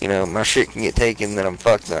 or, you know, my shit can get taken, then I'm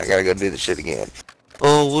fucked, then I gotta go do the shit again.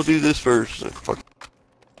 Oh, we'll do this first. Like, fuck.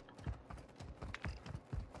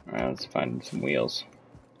 Alright, let's find some wheels.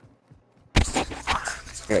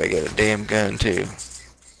 Gotta get a damn gun, too.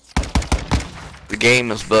 The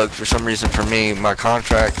game is bugged for some reason for me. My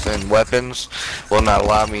contracts and weapons will not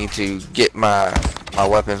allow me to get my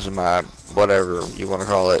weapons and my whatever you want to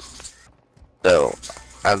call it. So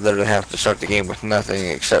I literally have to start the game with nothing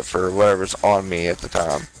except for whatever's on me at the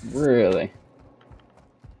time. Really?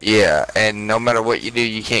 Yeah, and no matter what you do,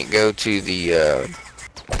 you can't go to the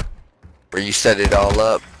where you set it all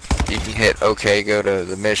up. You can hit OK, go to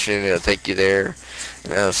the mission, it'll take you there,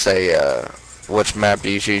 and it'll say which map do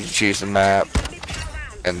you choose. You choose the map,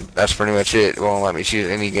 and that's pretty much it. It won't let me choose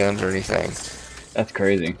any guns or anything. That's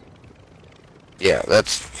crazy. Yeah,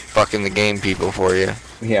 that's fucking the game people for you.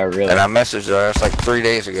 Yeah, really. And I messaged her, it's like 3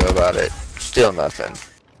 days ago about it. Still nothing.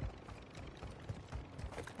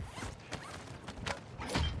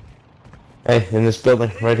 Hey, in this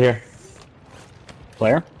building, right here.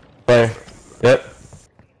 Player? Player. Yep.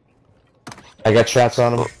 I got shots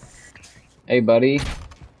on him. Hey, buddy.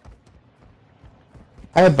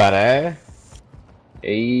 Hey, buddy.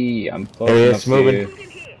 Hey, I'm close Hey, enough it's moving.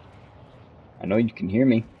 to... I know you can hear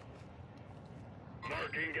me.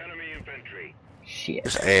 Shit.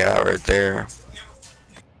 There's AI right there.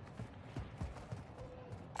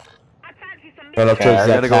 Going up Okay, towards I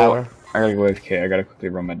that gotta tower. go. I gotta go AFK. I gotta quickly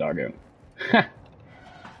run my dog out.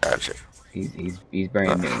 Gotcha. He's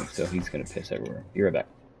brand new, so he's gonna piss everywhere. Be right back.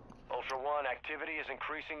 Ultra One, activity is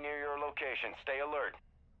increasing near your location. Stay alert.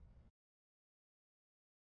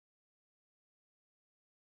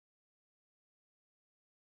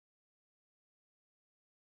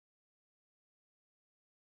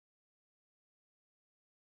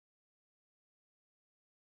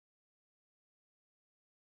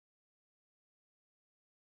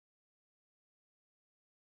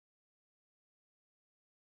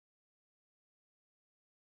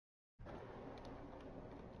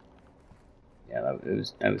 Yeah,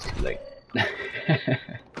 that was too late.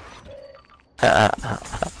 Yeah,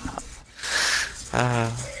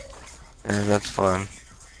 that's fun.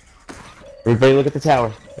 Everybody look at the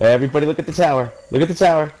tower. Everybody look at the tower. Look at the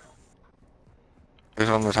tower. Who's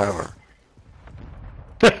on the tower?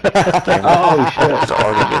 Oh shit!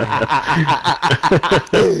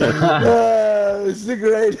 It's the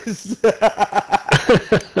greatest.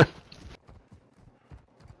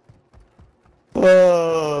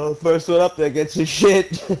 Oh, first one up there gets his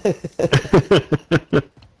shit.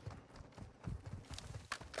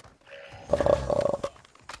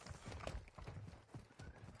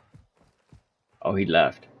 Oh, he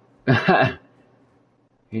left. He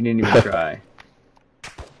didn't even try.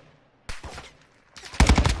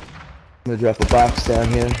 I'm gonna drop a box down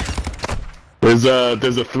here. There's a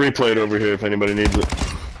 3-plate over here if anybody needs it.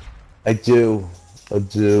 I do.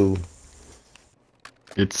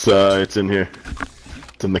 It's in here.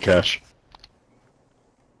 It's in the cache.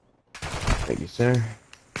 Thank you, sir.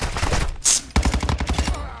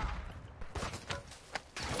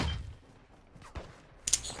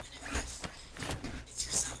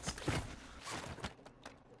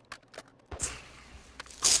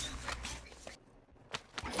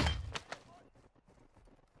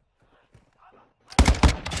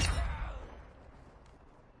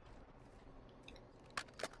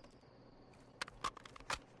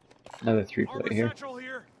 Another 3-plate here.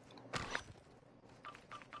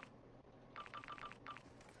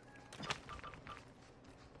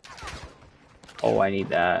 Oh, I need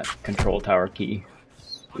that control tower key.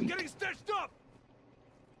 Sweet. Getting stitched up.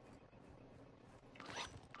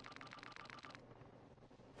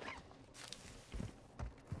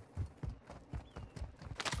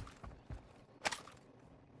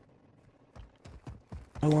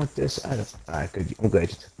 I want this. I'm glad you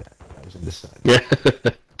took that. I was undecided. Yeah.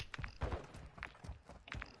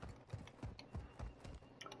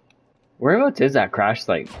 Whereabouts is that crash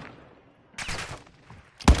site?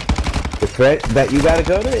 The threat that you gotta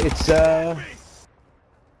go to, it's Be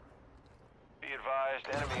advised,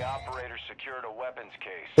 enemy operators secured a weapons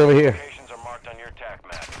case. over here. Locations are marked on your TAC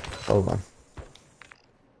map. Hold on.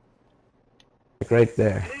 Like right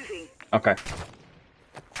there. Okay.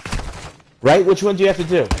 Right? Which one do you have to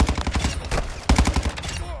do?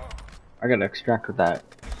 I gotta extract with that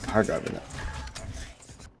hard drive in it.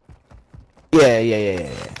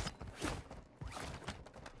 Yeah.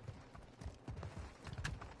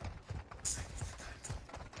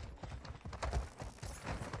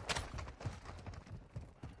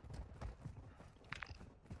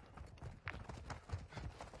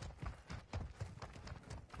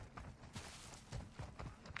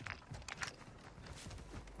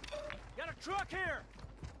 Got a truck here.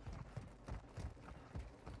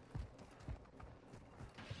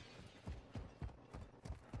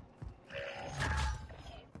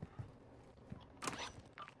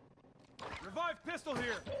 Revive pistol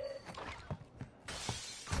here.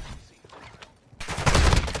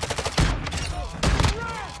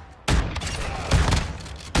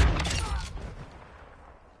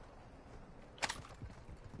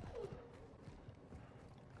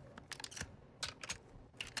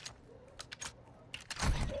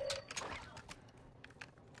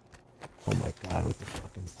 Oh my god, what the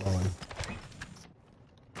fucking phone?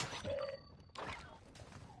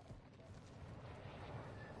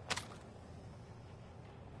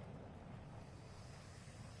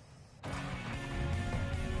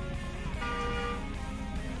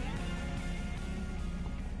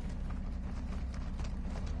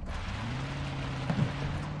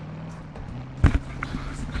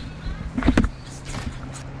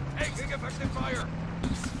 Hey, take effective fire.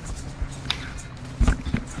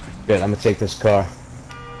 Good, I'm gonna take this car.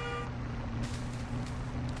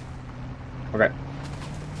 Okay.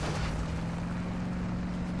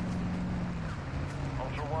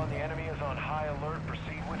 Ultra One, the enemy is on high alert.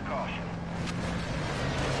 Proceed with caution.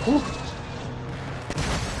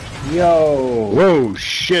 Yo! Whoa,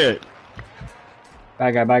 shit.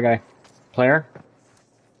 Bad guy. Player?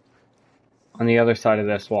 On the other side of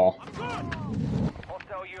this wall.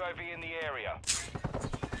 Hostile UAV in the area.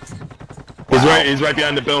 He's right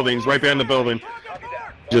behind the building. He's right behind the building.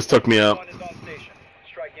 Just took me out.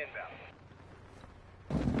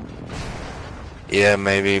 Yeah,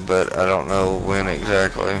 maybe, but I don't know when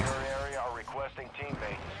exactly. Area are requesting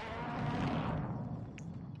teammates.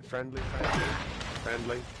 Friendly.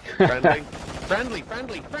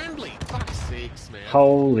 Fuck's sakes, man.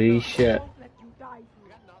 Holy shit.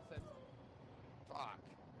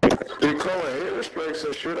 They call it hate respects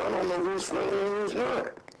and shit. I don't know who's friendly and who's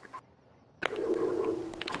not.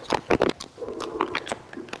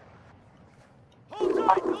 Hold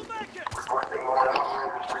tight, we'll make it.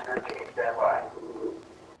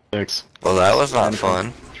 Thanks. Well, that was not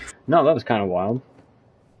fun. No, that was kind of wild.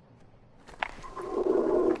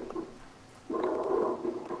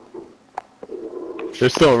 They're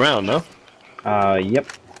still around, no? Yep.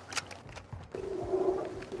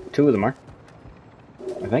 2 of them are.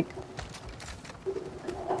 I think.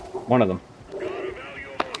 One of them.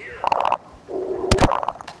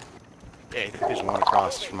 Yeah, there's one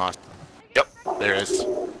across from us. Yep, there is.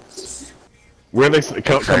 Where they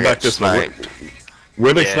come back this way?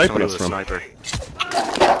 Where are they sniping us from? Sniper.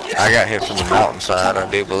 I got hit from the mountainside, I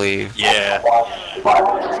do believe. Yeah.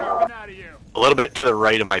 A little bit to the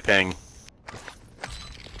right of my ping.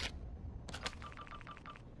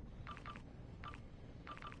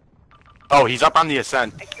 Oh, he's up on the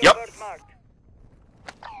ascent. Yep.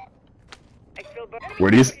 Where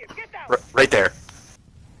do you? Right there.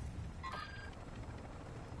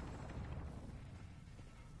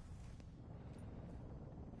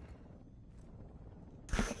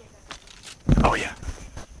 Oh yeah.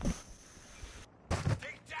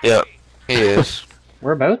 Yep, he is.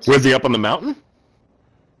 Whereabouts? Where's he up on the mountain?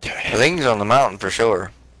 I think he's on the mountain for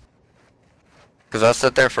sure. Because I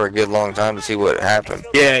sat there for a good long time to see what happened.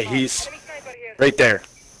 Yeah, he's right there.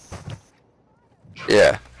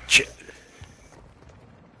 Yeah. Shit.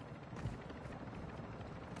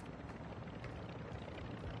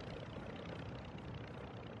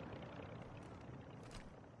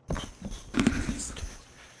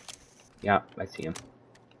 Yeah, I see him.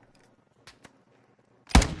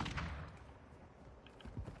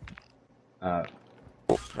 Oh,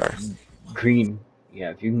 sorry. Green.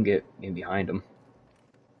 Yeah, if you can get in behind him.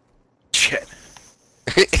 Shit.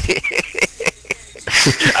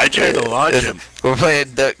 I tried to launch him. We're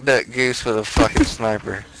playing Duck Duck Goose with a fucking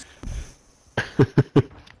sniper.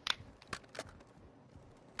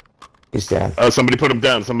 He's down. Oh, somebody put him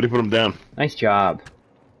down. Somebody put him down. Nice job.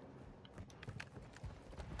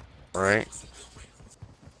 Right?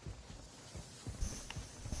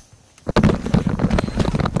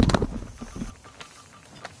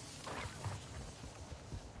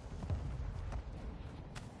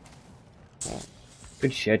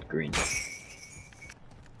 Good shit, Green.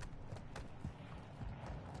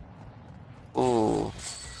 Ooh.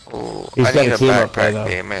 Ooh. He's I got need a a team up there, backpack, though.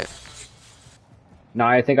 damn it. No,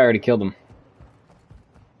 I think I already killed him.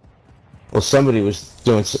 Well, somebody was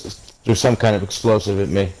doing threw some kind of explosive at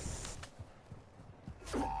me.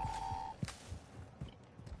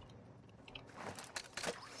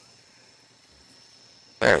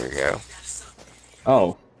 There we go.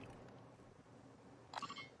 Oh.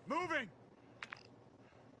 Moving.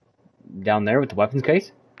 Down there with the weapons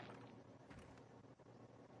case?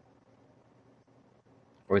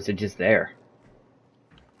 Or is it just there?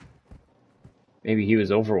 Maybe he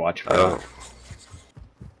was Overwatch for Oh.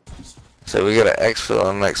 So we gotta exfil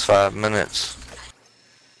in the next 5 minutes.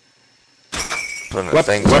 When the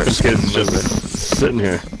thing Weapons starts kid's just moving. sitting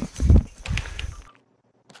here.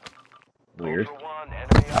 Weird.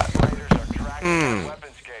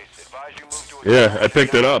 Yeah, I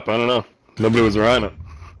picked it up. I don't know. Nobody was around it.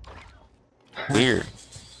 Weird.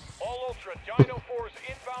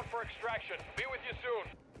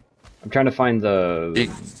 I'm trying to find the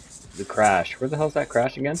crash. Where the hell's that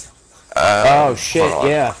crash again? Oh shit,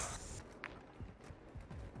 yeah.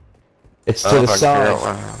 It's to the side.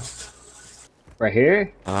 Right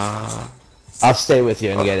here? I'll stay with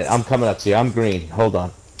you and get it. I'm coming up to you. I'm green. Hold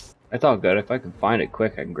on. That's all good. If I can find it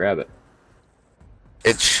quick, I can grab it.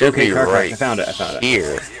 It should be car right crash. I found it. I found it.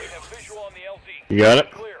 here. You got it?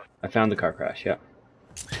 I found the car crash. Yep.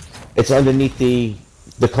 It's underneath the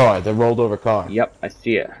car, the rolled over car. Yep. I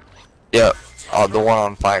see it. Yep. Oh, the one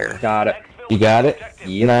on fire. Got it. You got it?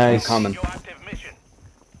 Yep, Nice. I'm coming. Active mission.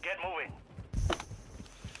 Get moving.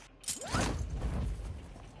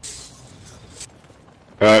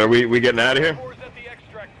 Alright, are we getting out of here? Force at the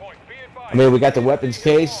extract point. Be advised. I mean, we got the weapons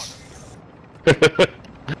case.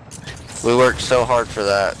 We worked so hard for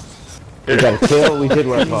that. We got a kill. We did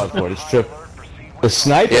work hard for it. It's true. The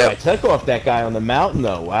sniper, Yep. I took off that guy on the mountain,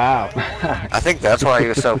 though. Wow. I think that's why he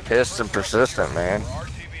was so pissed and persistent, man.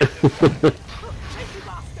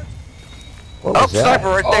 What Oh, was that? sniper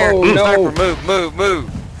right there. Oh, no. Sniper,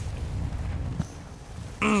 move.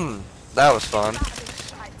 That was fun.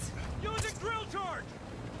 Using drill charge.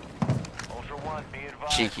 Ultra One, be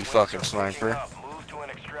advised. Cheeky fucking sniper. Move to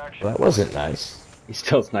an extraction. Well, that wasn't nice. He's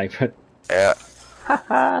still sniping. Yeah.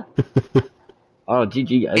 Oh,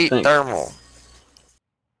 GG, guys. Eat Thanks. thermal.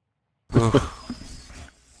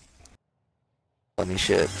 Funny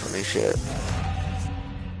shit.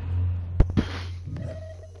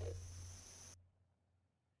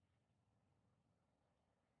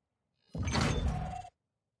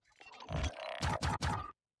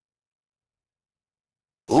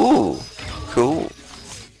 Ooh, cool.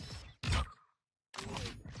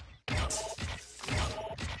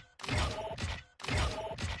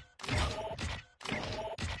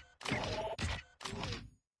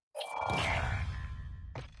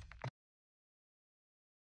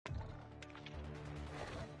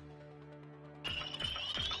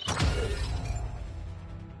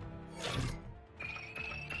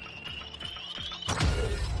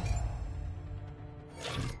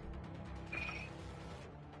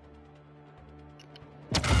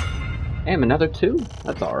 Damn, another 2?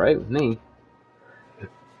 That's alright with me.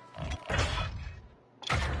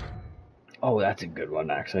 Oh, that's a good one,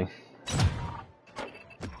 actually.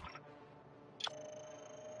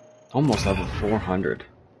 Almost level 400.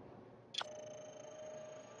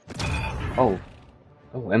 Oh.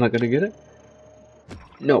 Oh, am I gonna get it?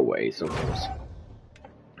 No way, so close.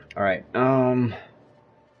 Alright,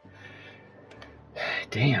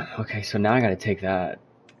 damn, okay, so now I gotta take that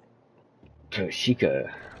to Ashika.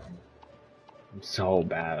 I'm so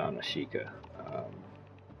bad on Ashika.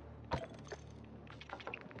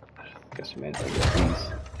 Guess we may as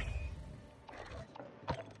well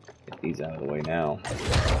get these out of the way now.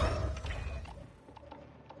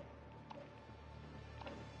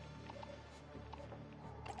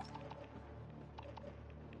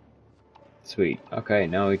 Sweet. Okay,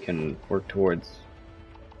 now we can work towards,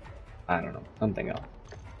 I don't know, something else.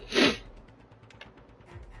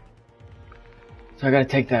 So I gotta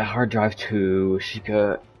take that hard drive to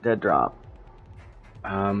Ashika Dead Drop.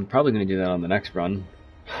 I'm probably gonna do that on the next run.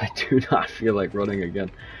 I do not feel like running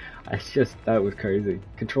again. That was crazy.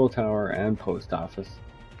 Control tower and post office,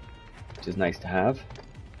 which is nice to have.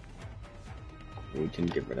 We can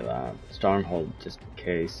get rid of that. Stronghold, just in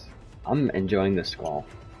case. I'm enjoying the Squall.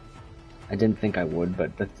 I didn't think I would,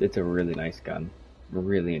 but it's a really nice gun. I'm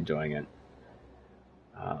really enjoying it.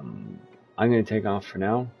 I'm gonna take off for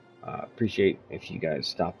now. Appreciate if you guys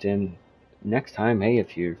stopped in. Next time, hey,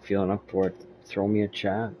 if you're feeling up for it, throw me a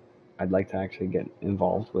chat. I'd like to actually get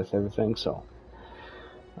involved with everything, so.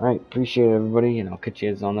 Alright, appreciate it, everybody, and I'll catch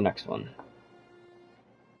you guys on the next one.